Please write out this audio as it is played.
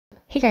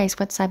Hey guys,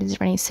 what's up? It's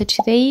Renee. So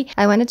today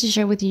I wanted to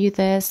share with you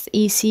this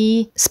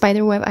easy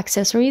spiderweb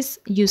accessories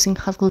using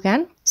hot glue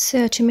gun.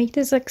 So to make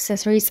these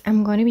accessories,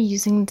 I'm going to be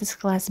using this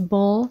glass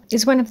bowl.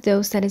 It's one of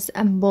those that is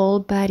a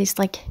bowl, but it's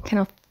like kind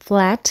of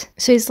flat.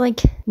 So it's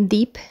like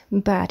deep,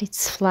 but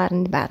it's flat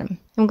in the bottom.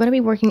 I'm going to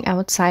be working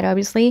outside,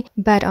 obviously,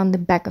 but on the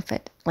back of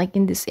it, like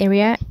in this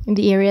area, in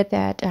the area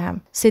that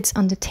sits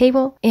on the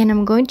table. And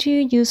I'm going to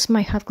use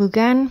my hot glue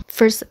gun.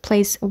 First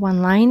place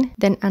one line,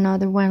 then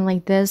another one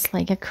like this,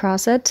 like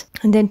across it,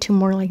 and then two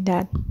more like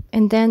that.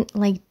 And then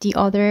like the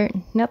other,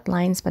 not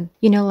lines, but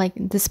you know, like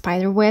the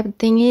spider web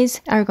thingies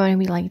are going to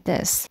be like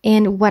this.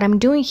 And what I'm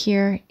doing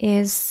here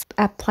is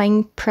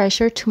applying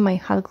pressure to my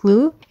hot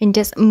glue and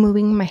just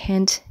moving my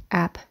hand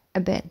up a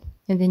bit.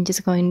 And then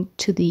just going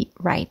to the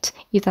right,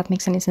 if that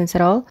makes any sense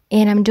at all.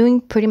 And I'm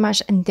doing pretty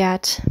much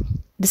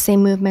the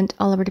same movement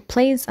all over the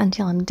place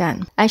until I'm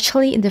done.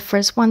 Actually, the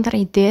first one that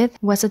I did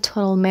was a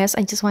total mess.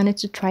 I just wanted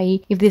to try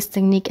if this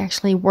technique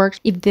actually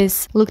worked, if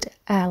this looked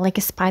like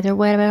a spider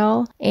web at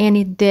all. And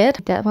it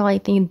did. Well, I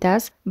think it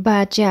does.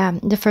 But yeah,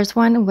 the first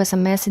one was a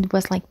mess. It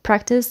was like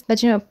practice.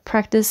 But you know,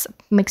 practice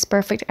makes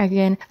perfect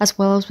again, as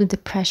well as with the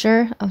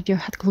pressure of your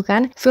hot glue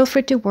gun. Feel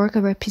free to work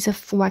over a piece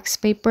of wax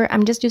paper.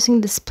 I'm just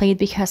using this plate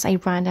because I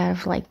ran out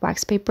of like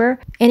wax paper.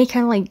 Any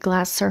kind of like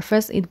glass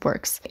surface, it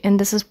works. And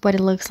this is what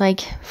it looks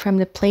like from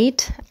the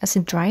plate as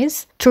it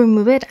dries. To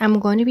remove it, I'm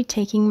going to be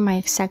taking my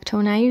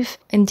X-Acto knife,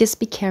 and just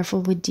be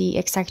careful with the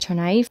X-Acto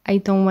knife. I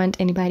don't want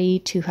anybody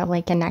to have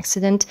like an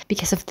accident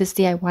because of this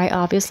DIY,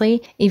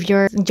 obviously. If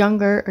you're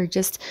younger or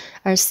just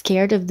are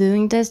scared of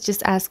doing this,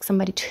 just ask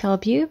somebody to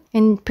help you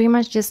and pretty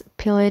much just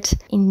peel it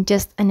in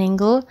just an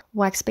angle.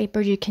 Wax paper,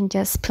 you can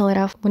just peel it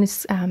off when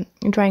it's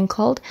dry and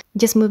cold.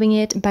 Just moving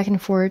it back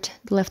and forth,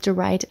 left to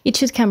right. It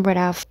should come right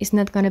off. It's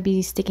not going to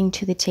be sticking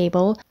to the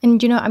table.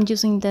 And you know, I'm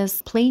using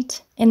this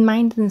plate and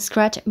mine doesn't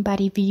scratch, but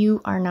if you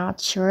are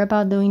not sure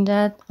about doing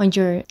that on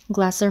your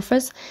glass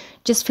surface,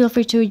 just feel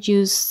free to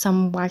use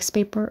some wax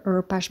paper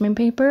or parchment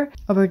paper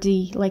over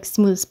the like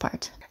smooth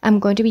part. I'm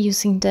going to be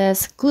using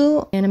this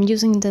glue, and I'm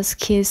using this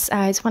Kiss.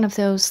 It's one of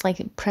those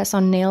like press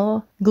on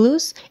nail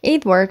glues.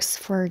 It works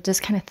for this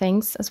kind of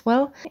things as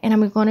well. And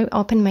I'm going to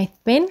open my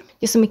bin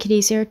just to make it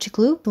easier to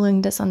glue,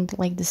 gluing this on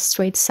like the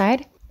straight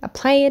side.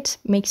 Apply it,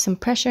 make some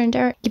pressure in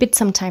there, give it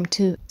some time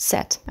to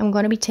set. I'm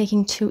going to be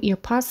taking two ear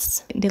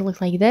posts. They look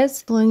like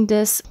this. Gluing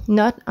this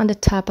not on the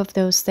top of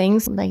those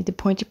things, like the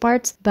pointy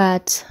parts,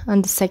 but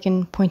on the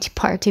second pointy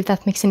part, if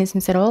that makes any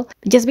sense at all.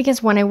 Just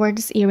because when I wear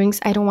these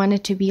earrings, I don't want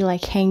it to be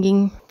like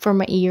hanging from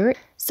my ear.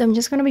 So I'm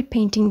just going to be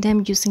painting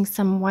them using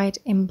some white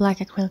and black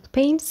acrylic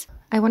paints.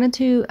 I wanted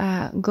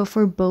to go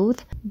for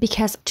both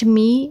because to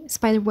me,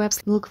 spider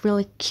webs look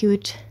really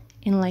cute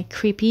and like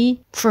creepy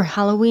for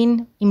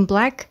Halloween in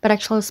black, but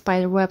actually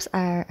spider webs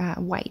are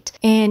white,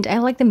 and I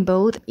like them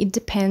both. It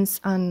depends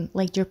on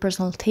like your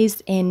personal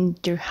taste and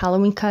your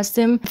Halloween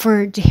costume.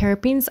 For the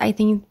hairpins, I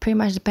think it pretty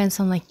much depends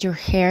on like your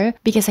hair,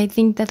 because I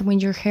think that when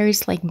your hair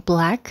is like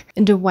black,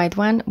 the white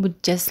one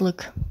would just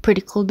look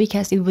pretty cool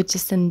because it would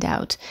just stand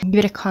out,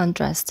 give it a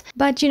contrast.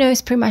 But you know,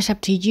 it's pretty much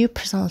up to you,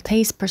 personal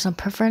taste, personal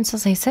preference,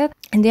 as I said.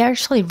 And they're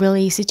actually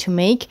really easy to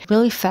make,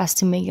 really fast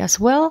to make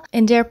as well,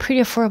 and they're pretty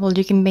affordable.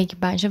 You can make a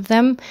bunch of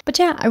them. But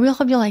yeah, I really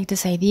hope you like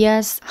these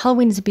ideas.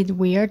 Halloween is a bit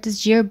weird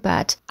this year,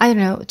 but I don't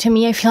know, to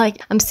me I feel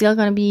like I'm still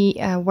gonna be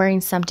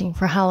wearing something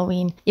for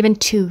Halloween, even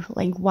to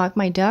like walk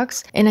my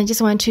dogs. And I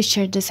just wanted to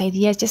share these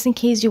ideas just in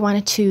case you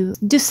wanted to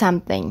do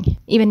something,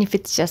 even if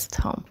it's just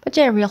at home. But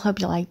yeah, I really hope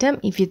you liked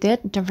them. If you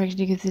did, don't forget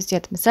to give this a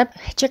thumbs up.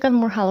 Check out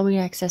more Halloween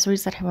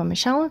accessories that I have on my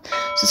channel.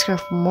 Subscribe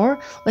for more.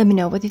 Let me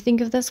know what you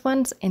think of these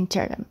ones and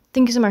share them.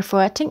 Thank you so much for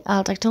watching.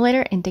 I'll talk to you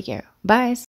later and take care. Bye!